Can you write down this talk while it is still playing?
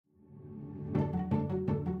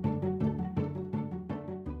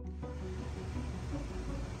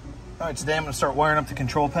All right, today I'm gonna start wiring up the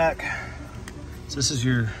control pack. So this is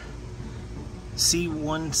your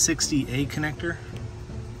C160A connector.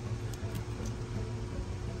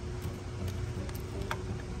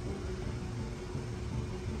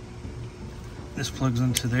 This plugs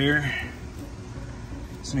into there.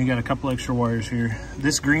 So you got a couple extra wires here.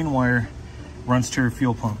 This green wire runs to your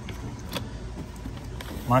fuel pump.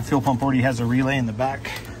 My fuel pump already has a relay in the back.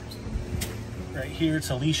 Right here, it's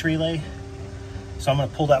a leash relay. So I'm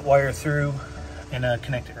gonna pull that wire through and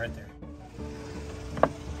connect it right there.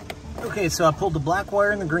 Okay, so I pulled the black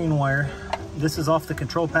wire and the green wire. This is off the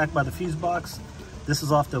control pack by the fuse box. This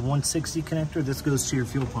is off the 160 connector. This goes to your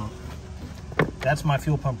fuel pump. That's my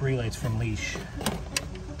fuel pump relay. It's from Leash.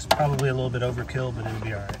 It's probably a little bit overkill, but it'll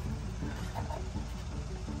be all right.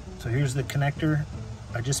 So here's the connector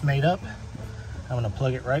I just made up. I'm gonna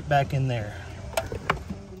plug it right back in there.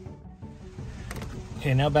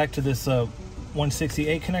 Okay, now back to this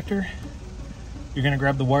 160A connector. You're gonna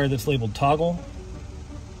grab the wire that's labeled toggle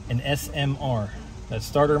and SMR. That's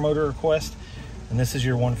starter motor request. And this is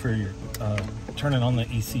your one for your turning on the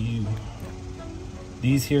ECU.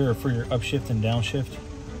 These here are for your upshift and downshift.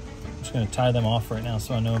 I'm just gonna tie them off right now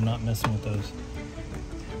so I know I'm not messing with those.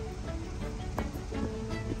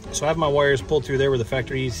 So I have my wires pulled through there where the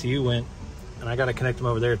factory ECU went, and I gotta connect them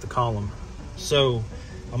over there at the column. So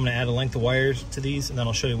I'm gonna add a length of wires to these, and then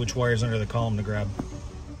I'll show you which wires under the column to grab.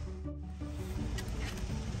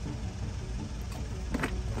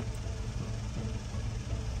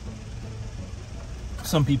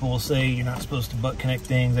 Some people will say you're not supposed to butt connect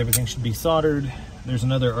things, everything should be soldered. There's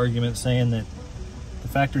another argument saying that the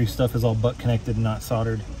factory stuff is all butt connected and not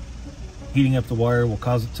soldered. Heating up the wire will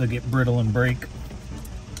cause it to get brittle and break.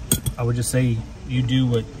 I would just say you do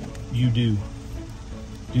what you do.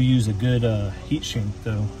 Do use a good heat shrink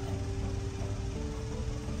though.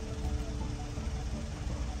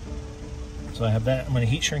 So I have that. I'm going to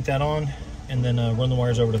heat shrink that on and then run the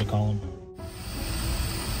wires over to the column.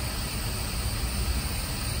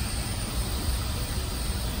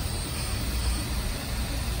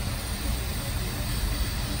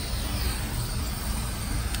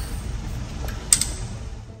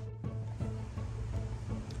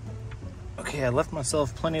 Okay, I left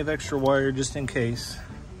myself plenty of extra wire just in case.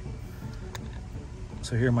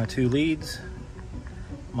 So here are my two leads.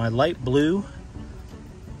 My light blue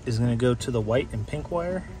is going to go to the white and pink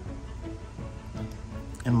wire.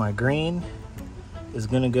 And my green is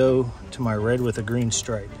going to go to my red with a green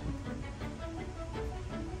stripe.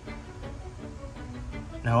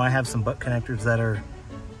 Now I have some butt connectors that are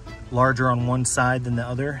larger on one side than the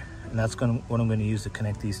other, and that's what I'm going to use to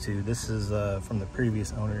connect these two. This is from the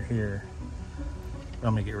previous owner here.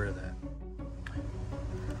 I'm gonna get rid of that.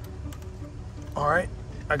 All right,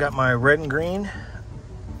 I got my red and green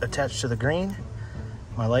attached to the green,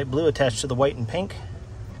 my light blue attached to the white and pink.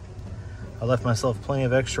 I left myself plenty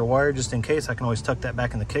of extra wire just in case. I can always tuck that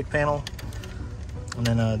back in the kick panel. And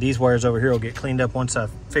then these wires over here will get cleaned up once I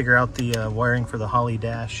figure out the wiring for the Holly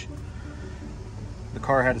dash. The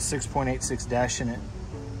car had a 6.86 dash in it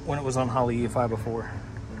when it was on Holly EFI before.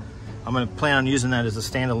 I'm gonna plan on using that as a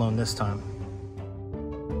standalone this time.